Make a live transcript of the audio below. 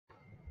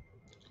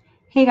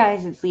Hey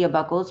guys, it's Leah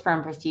Bucholz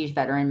from Prestige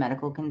Veteran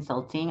Medical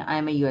Consulting.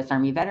 I'm a U.S.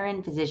 Army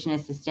veteran, physician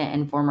assistant,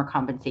 and former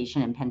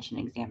compensation and pension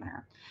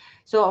examiner.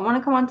 So I want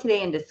to come on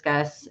today and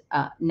discuss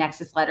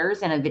Nexus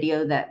Letters in a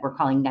video that we're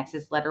calling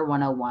Nexus Letter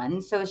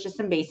 101. So it's just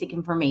some basic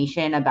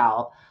information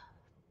about,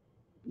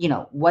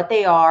 what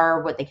they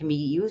are, what they can be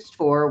used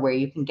for, where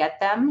you can get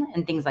them,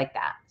 and things like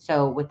that.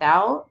 So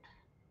without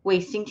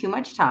wasting too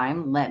much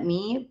time, let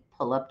me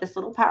pull up this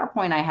little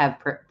PowerPoint I have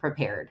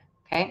prepared.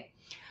 Okay.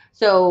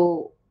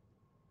 So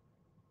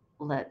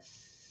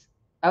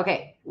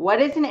okay,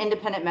 what is an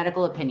independent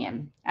medical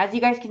opinion? As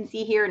you guys can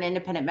see here, an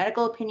independent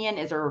medical opinion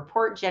is a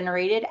report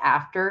generated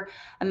after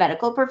a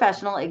medical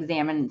professional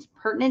examines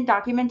pertinent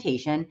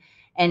documentation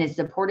and is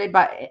supported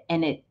by,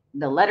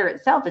 the letter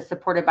itself is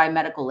supported by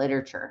medical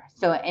literature.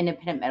 So an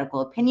independent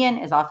medical opinion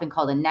is often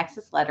called a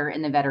nexus letter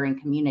in the veteran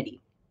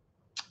community.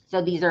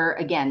 So these are,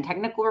 again,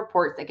 technical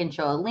reports that can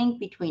show a link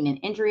between an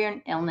injury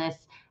or illness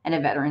and a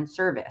veteran's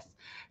service.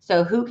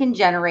 So who can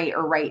generate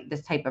or write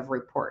this type of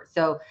report?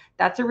 So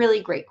that's a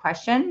really great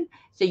question.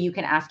 So you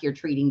can ask your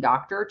treating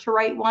doctor to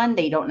write one.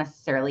 They don't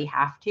necessarily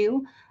have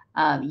to.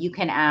 You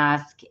can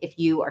ask if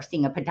you are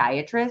seeing a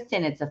podiatrist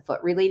and it's a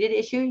foot-related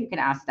issue, you can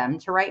ask them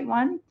to write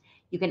one.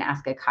 You can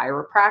ask a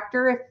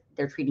chiropractor if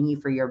they're treating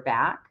you for your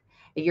back.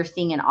 If you're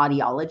seeing an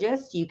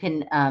audiologist, you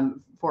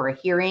can, for a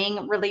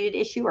hearing related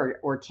issue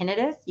or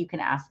tinnitus, you can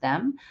ask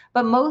them.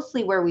 But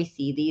mostly where we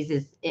see these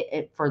is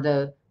for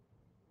the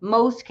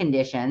most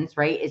conditions,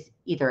 right, is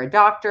either a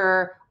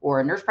doctor or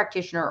a nurse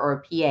practitioner or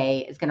a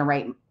PA is going to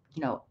write,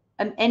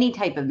 any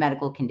type of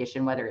medical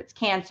condition, whether it's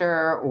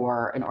cancer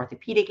or an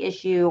orthopedic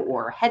issue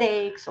or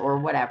headaches or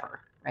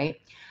whatever,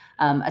 right?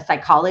 A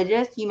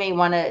psychologist, you may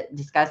want to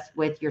discuss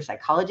with your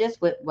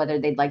psychologist whether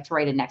they'd like to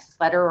write a nexus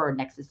letter or a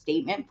nexus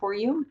statement for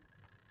you.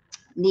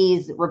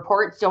 These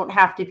reports don't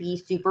have to be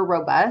super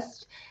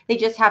robust. They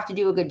just have to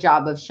do a good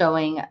job of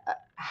showing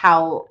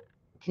how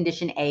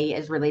condition A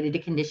is related to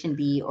condition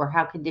B or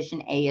how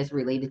condition A is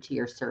related to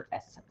your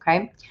service.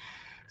 Okay.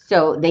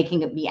 So they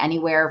can be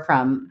anywhere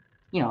from,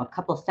 a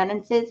couple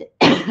sentences,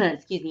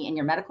 excuse me, in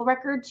your medical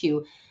record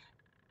to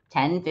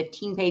 10,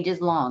 15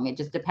 pages long. It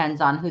just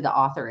depends on who the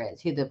author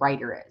is, who the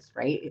writer is,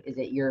 right? Is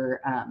it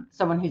your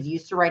someone who's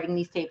used to writing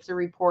these types of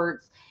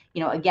reports?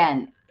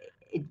 Again,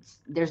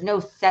 there's no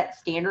set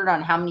standard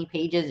on how many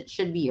pages it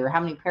should be or how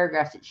many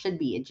paragraphs it should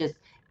be. It just,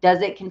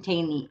 does it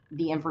contain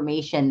the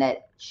information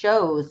that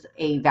shows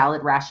a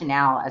valid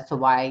rationale as to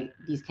why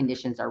these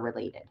conditions are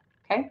related?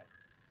 Okay.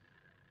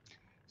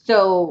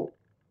 So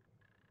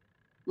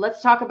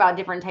let's talk about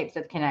different types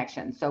of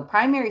connections. So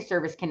primary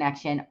service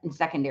connection and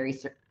secondary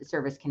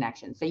service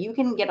connection. So you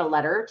can get a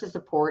letter to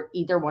support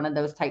either one of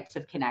those types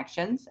of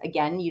connections.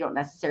 Again, you don't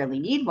necessarily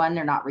need one.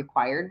 They're not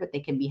required, but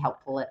they can be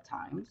helpful at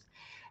times.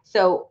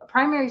 So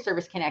primary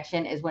service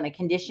connection is when a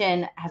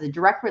condition has a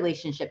direct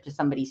relationship to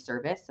somebody's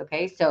service.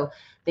 Okay. So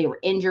they were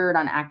injured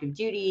on active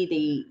duty.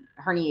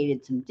 They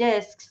herniated some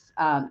discs,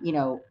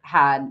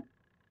 had,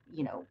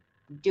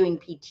 doing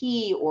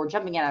PT or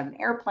jumping out of an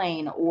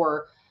airplane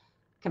or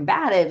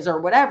combatives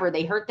or whatever,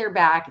 they hurt their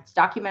back. It's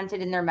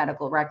documented in their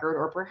medical record,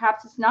 or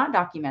perhaps it's not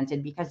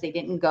documented because they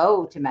didn't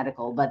go to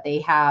medical, but they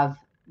have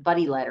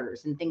buddy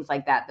letters and things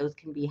like that. Those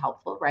can be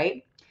helpful,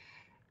 right?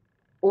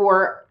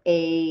 Or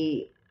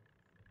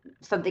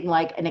something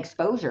like an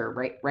exposure,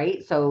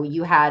 right? So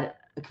you had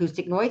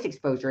acoustic noise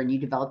exposure and you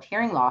developed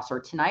hearing loss or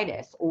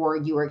tinnitus, or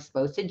you were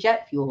exposed to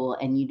jet fuel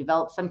and you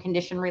developed some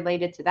condition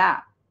related to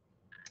that.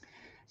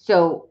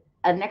 So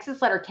a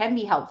nexus letter can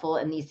be helpful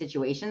in these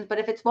situations, but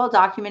if it's well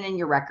documented in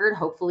your record,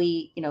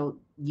 hopefully,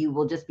 you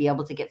will just be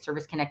able to get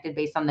service connected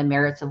based on the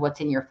merits of what's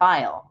in your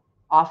file.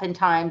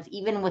 Oftentimes,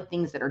 even with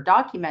things that are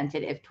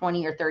documented, if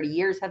 20 or 30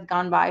 years have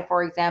gone by,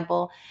 for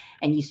example,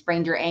 and you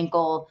sprained your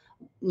ankle,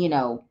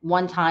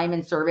 one time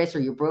in service, or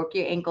you broke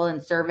your ankle in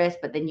service,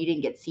 but then you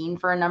didn't get seen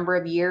for a number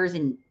of years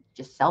and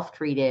just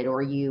self-treated,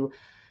 or you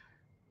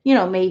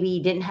maybe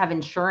didn't have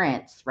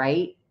insurance,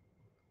 right?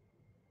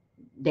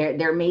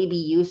 There may be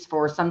use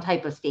for some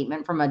type of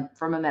statement from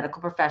a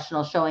medical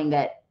professional showing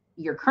that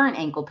your current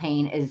ankle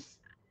pain is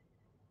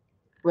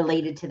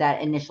related to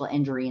that initial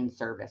injury in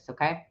service.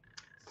 Okay.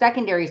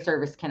 Secondary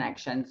service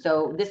connection.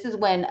 So this is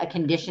when a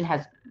condition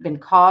has been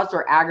caused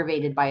or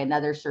aggravated by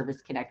another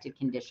service connected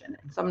condition.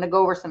 So I'm going to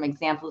go over some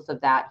examples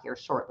of that here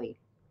shortly.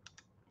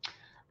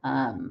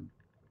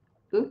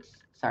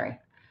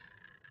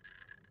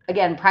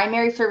 Again,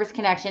 primary service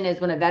connection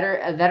is when a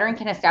veteran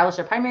can establish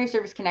a primary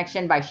service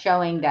connection by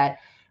showing that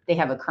they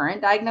have a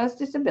current diagnosed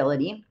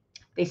disability,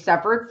 they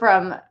suffered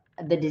from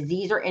the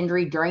disease or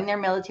injury during their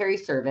military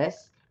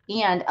service,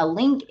 and a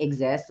link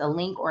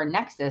or a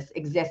nexus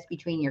exists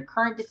between your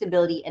current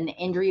disability and the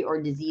injury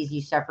or disease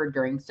you suffered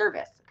during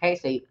service. Okay,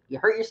 so you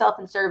hurt yourself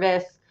in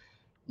service,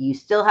 you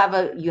still have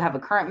a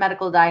current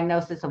medical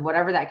diagnosis of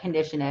whatever that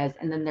condition is,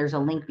 and then there's a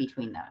link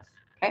between those.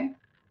 Okay.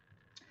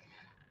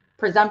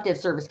 Presumptive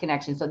service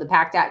connection. So the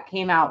PACT Act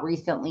came out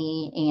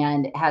recently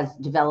and has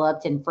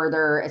developed and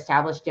further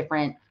established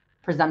different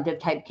presumptive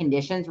type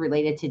conditions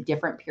related to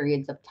different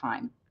periods of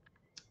time.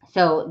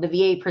 So the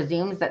VA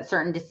presumes that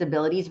certain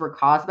disabilities were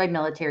caused by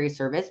military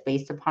service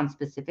based upon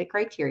specific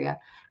criteria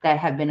that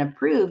have been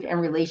approved in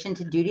relation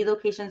to duty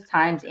locations,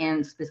 times,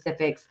 and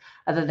specifics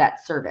of a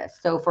vet service.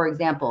 So, for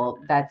example,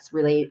 that's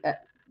related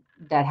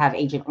that have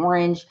Agent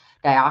Orange,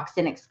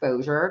 dioxin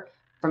exposure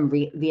from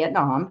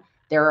Vietnam.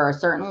 There are a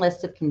certain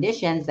list of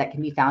conditions that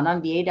can be found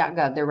on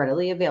va.gov. They're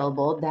readily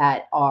available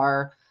that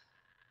are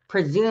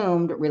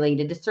presumed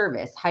related to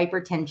service.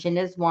 Hypertension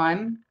is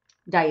one,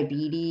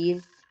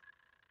 diabetes,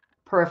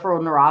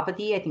 peripheral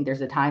neuropathy. I think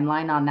there's a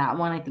timeline on that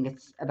one. I think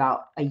it's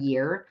about a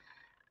year.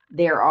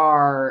 There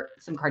are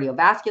some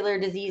cardiovascular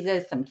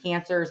diseases, some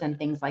cancers, and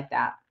things like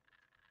that.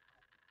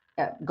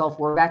 Gulf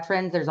War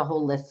veterans, there's a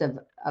whole list of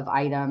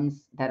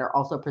items that are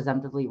also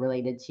presumptively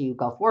related to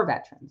Gulf War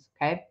veterans,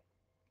 okay?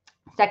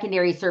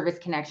 Secondary service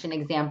connection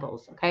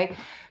examples, okay?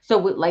 So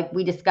like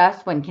we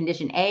discussed, when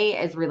condition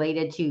A is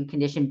related to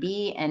condition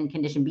B and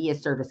condition B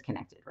is service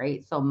connected,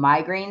 right? So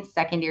migraines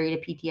secondary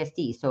to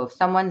PTSD. So if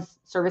someone's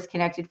service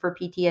connected for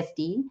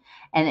PTSD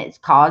and it's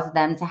caused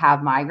them to have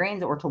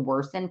migraines or to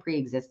worsen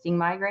pre-existing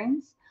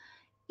migraines.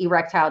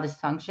 Erectile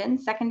dysfunction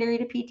secondary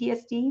to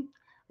PTSD.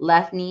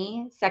 Left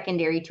knee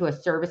secondary to a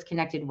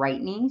service-connected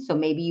right knee. So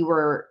maybe you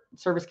were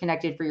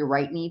service-connected for your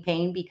right knee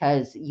pain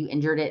because you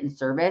injured it in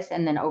service,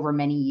 and then over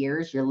many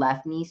years, your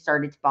left knee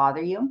started to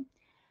bother you.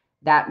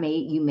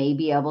 You may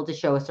be able to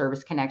show a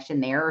service connection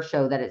there or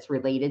show that it's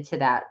related to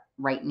that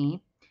right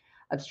knee.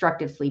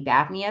 Obstructive sleep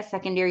apnea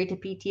secondary to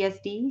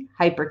PTSD.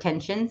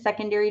 Hypertension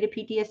secondary to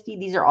PTSD.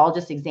 These are all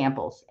just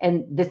examples,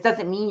 and this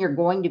doesn't mean you're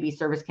going to be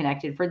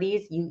service-connected for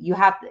these. You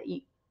have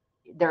to.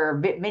 There are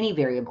many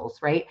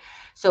variables, right?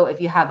 So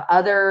if you have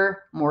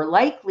other more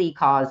likely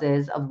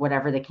causes of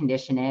whatever the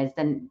condition is,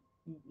 then,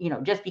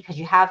 just because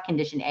you have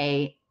condition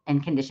A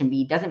and condition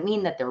B doesn't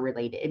mean that they're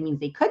related. It means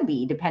they could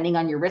be, depending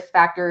on your risk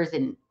factors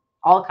and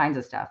all kinds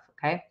of stuff,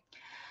 okay?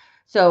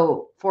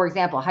 So, for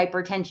example,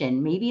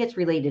 hypertension, maybe it's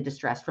related to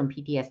stress from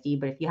PTSD,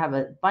 but if you have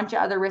a bunch of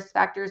other risk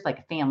factors like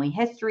a family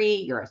history,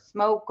 you're a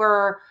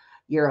smoker,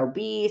 you're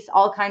obese,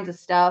 all kinds of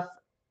stuff,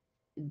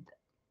 you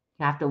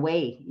have to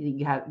weigh.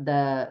 You have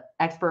the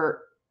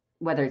expert,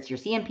 whether it's your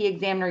CMP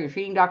examiner, your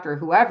treating doctor, or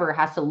whoever,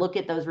 has to look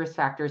at those risk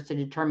factors to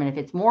determine if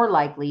it's more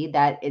likely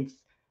that it's,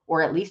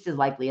 or at least as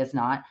likely as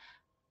not,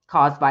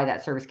 caused by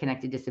that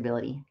service-connected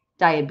disability.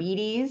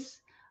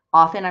 Diabetes,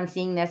 often I'm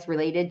seeing this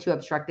related to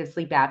obstructive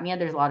sleep apnea.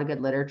 There's a lot of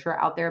good literature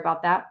out there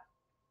about that.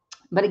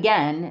 But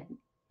again,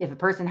 if a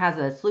person has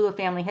a slew of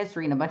family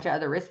history and a bunch of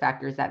other risk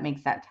factors, that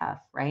makes that tough,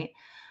 right?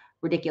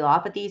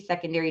 Radiculopathy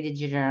secondary to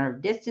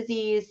degenerative disc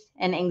disease,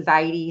 and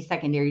anxiety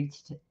secondary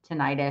to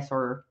tinnitus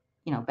or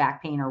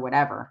back pain or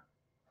whatever.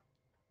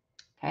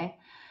 Okay.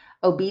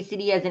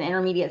 Obesity as an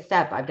intermediate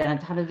step. I've done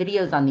a ton of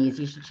videos on these.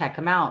 You should check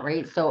them out,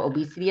 right? So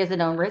obesity is a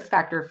known risk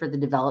factor for the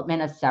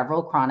development of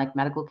several chronic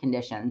medical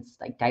conditions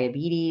like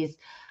diabetes,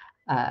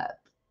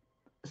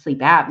 sleep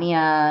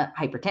apnea,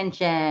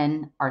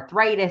 hypertension,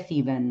 arthritis,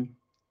 even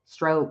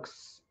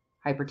strokes,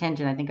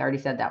 hypertension. I think I already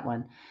said that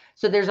one.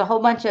 So there's a whole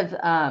bunch of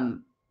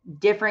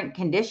different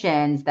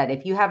conditions that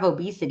if you have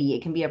obesity,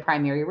 it can be a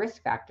primary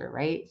risk factor,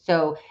 right?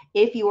 So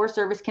if your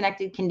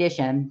service-connected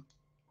condition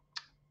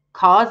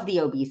caused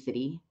the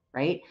obesity,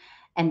 right,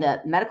 and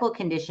the medical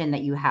condition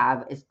that you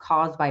have is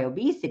caused by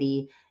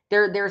obesity,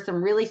 there's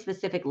some really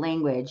specific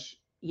language.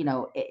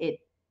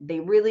 They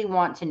really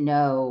want to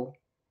know,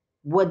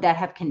 would that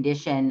have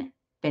condition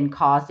been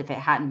caused if it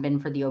hadn't been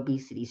for the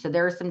obesity? So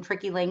there is some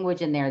tricky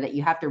language in there that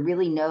you have to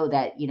really know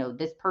that,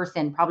 this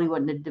person probably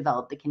wouldn't have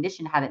developed the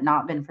condition had it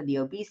not been for the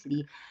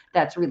obesity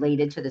that's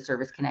related to the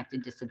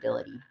service-connected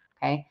disability,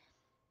 okay?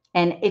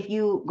 And if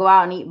you go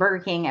out and eat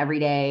Burger King every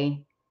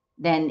day,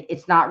 then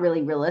it's not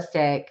really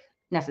realistic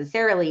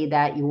necessarily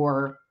that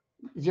your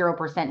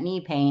 0%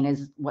 knee pain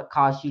is what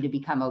caused you to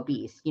become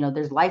obese.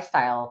 There's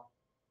lifestyle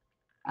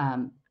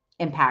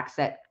impacts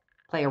that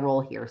play a role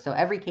here. So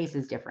every case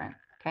is different,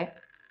 okay?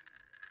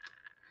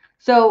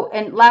 So,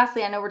 and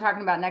lastly, I know we're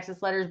talking about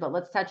Nexus letters, but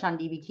let's touch on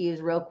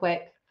DBQs real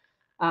quick.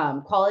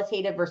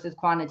 Qualitative versus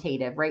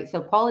quantitative, right?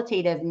 So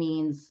qualitative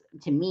means,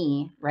 to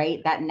me,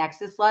 right, that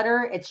Nexus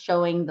letter, it's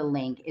showing the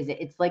link.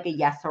 It's like a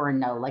yes or a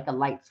no, like a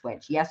light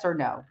switch, yes or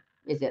no.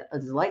 Is the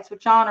light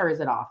switch on or is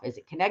it off? Is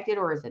it connected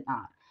or is it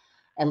not?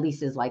 At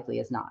least as likely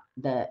as not.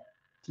 The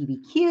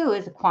DBQ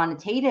is a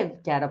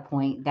quantitative data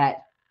point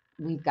that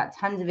we've got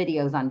tons of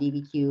videos on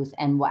DBQs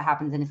and what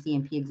happens in a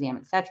CMP exam,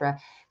 etc.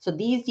 So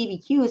these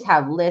DBQs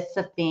have lists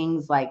of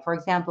things like, for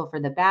example, for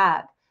the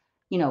back,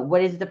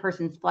 what is the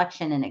person's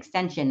flexion and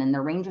extension and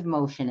the range of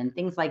motion and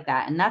things like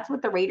that. And that's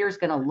what the rater is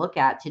going to look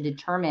at to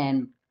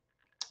determine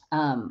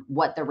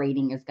what the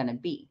rating is going to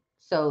be.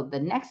 So the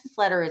Nexus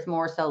letter is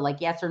more so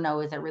like yes or no,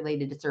 is it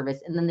related to service?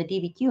 And then the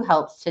DBQ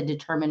helps to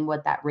determine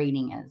what that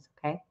rating is,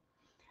 okay?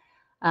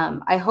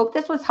 I hope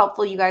this was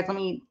helpful, you guys. Let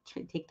me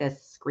take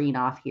this screen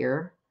off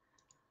here.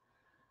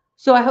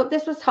 So I hope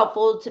this was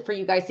helpful for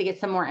you guys to get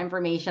some more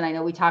information. I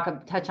know we touch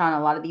on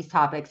a lot of these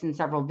topics in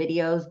several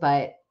videos,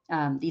 but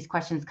these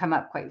questions come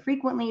up quite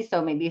frequently.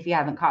 So maybe if you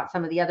haven't caught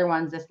some of the other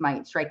ones, this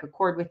might strike a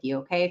chord with you,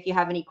 okay? If you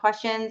have any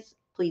questions,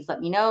 please please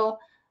let me know.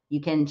 You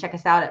can check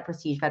us out at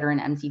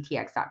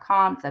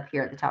prestigeveteranmctx.com. It's up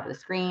here at the top of the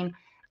screen.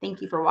 Thank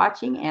you for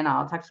watching, and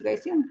I'll talk to you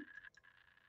guys soon.